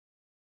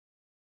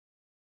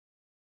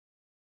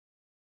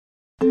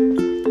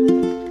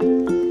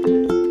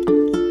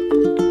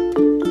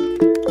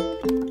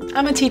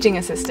a teaching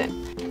assistant,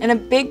 and a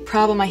big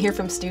problem I hear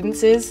from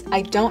students is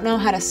I don't know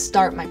how to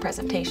start my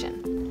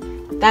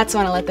presentation. That's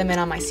when I let them in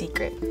on my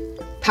secret,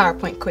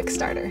 PowerPoint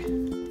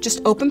QuickStarter.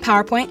 Just open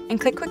PowerPoint and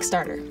click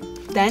QuickStarter.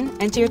 Then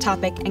enter your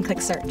topic and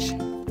click Search.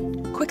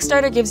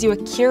 QuickStarter gives you a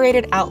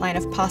curated outline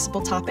of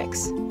possible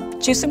topics.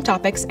 Choose some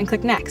topics and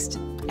click Next.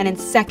 And in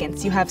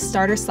seconds, you have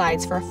starter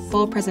slides for a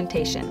full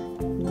presentation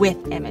with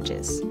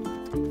images.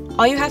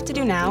 All you have to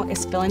do now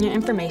is fill in your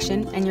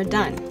information and you're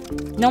done.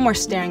 No more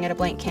staring at a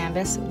blank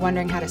canvas,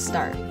 wondering how to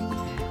start.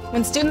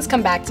 When students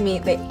come back to me,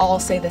 they all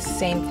say the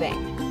same thing.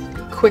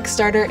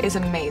 QuickStarter is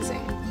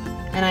amazing.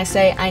 And I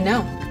say, I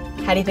know.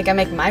 How do you think I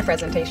make my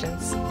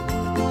presentations?